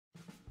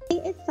Hey,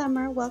 it's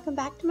Summer. Welcome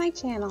back to my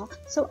channel.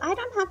 So I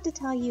don't have to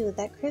tell you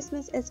that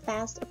Christmas is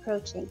fast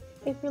approaching.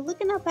 If you're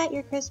looking up at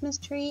your Christmas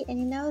tree and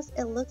you notice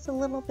it looks a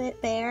little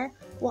bit bare,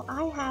 well,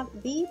 I have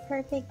the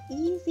perfect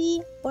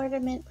easy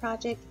ornament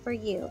project for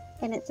you,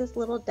 and it's this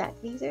little duck.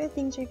 These are the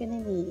things you're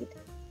going to need.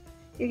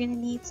 You're going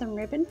to need some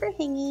ribbon for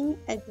hanging,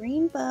 a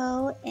green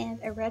bow, and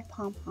a red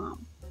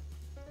pom-pom.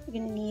 You're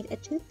going to need a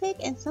toothpick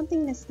and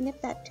something to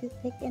snip that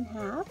toothpick in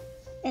half,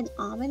 an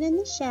almond in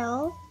the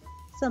shell,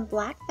 some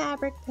black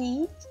fabric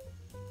paint,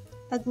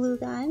 a glue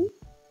gun.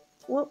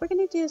 What we're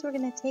going to do is we're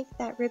going to take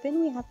that ribbon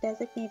we have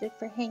designated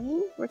for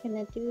hanging, we're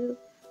going to do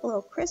a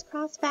little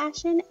crisscross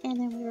fashion, and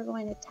then we are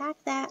going to tack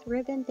that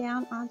ribbon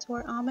down onto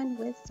our almond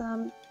with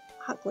some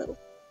hot glue.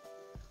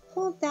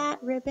 Hold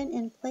that ribbon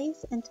in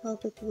place until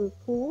the glue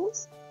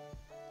cools,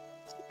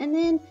 and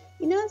then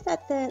you notice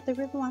that the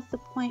ribbon wants to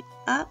point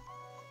up,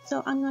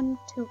 so I'm going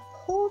to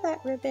pull that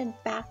ribbon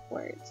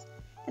backwards,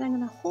 and I'm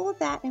going to hold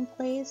that in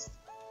place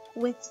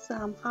with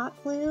some hot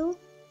glue.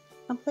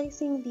 I'm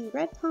placing the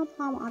red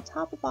pom-pom on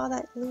top of all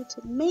that glue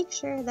to make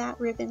sure that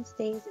ribbon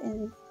stays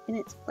in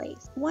its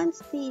place. Once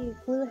the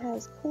glue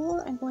has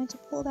cooled, I'm going to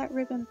pull that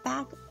ribbon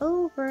back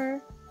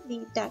over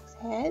the duck's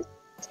head,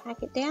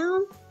 tack it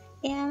down,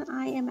 and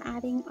I am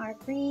adding our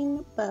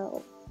green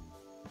bow.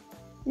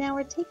 Now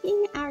we're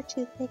taking our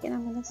toothpick and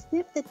I'm going to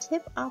snip the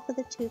tip off of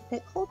the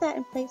toothpick. Hold that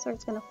in place or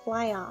it's going to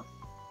fly off.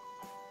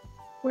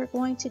 We're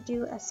going to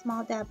do a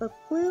small dab of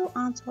glue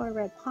onto our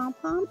red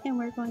pom-pom, and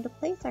we're going to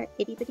place our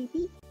itty bitty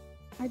beak.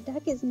 Our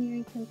duck is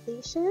nearing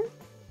completion.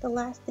 The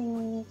last thing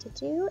we need to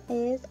do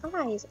is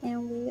eyes,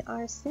 and we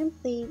are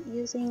simply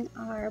using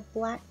our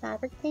black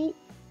fabric paint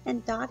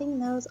and dotting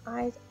those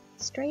eyes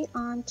straight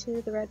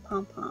onto the red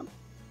pom-pom.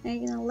 Now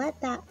you're going to let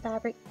that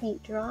fabric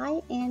paint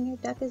dry and your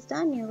duck is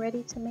done. You're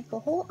ready to make a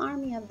whole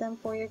army of them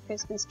for your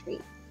Christmas tree.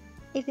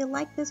 If you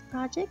like this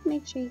project,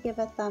 make sure you give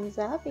a thumbs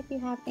up. If you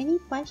have any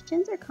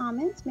questions or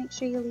comments, make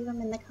sure you leave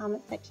them in the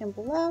comment section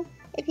below.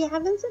 If you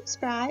haven't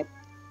subscribed,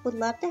 would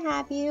love to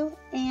have you,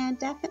 and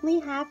definitely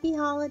happy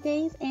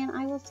holidays, and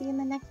I will see you in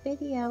the next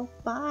video.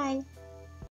 Bye!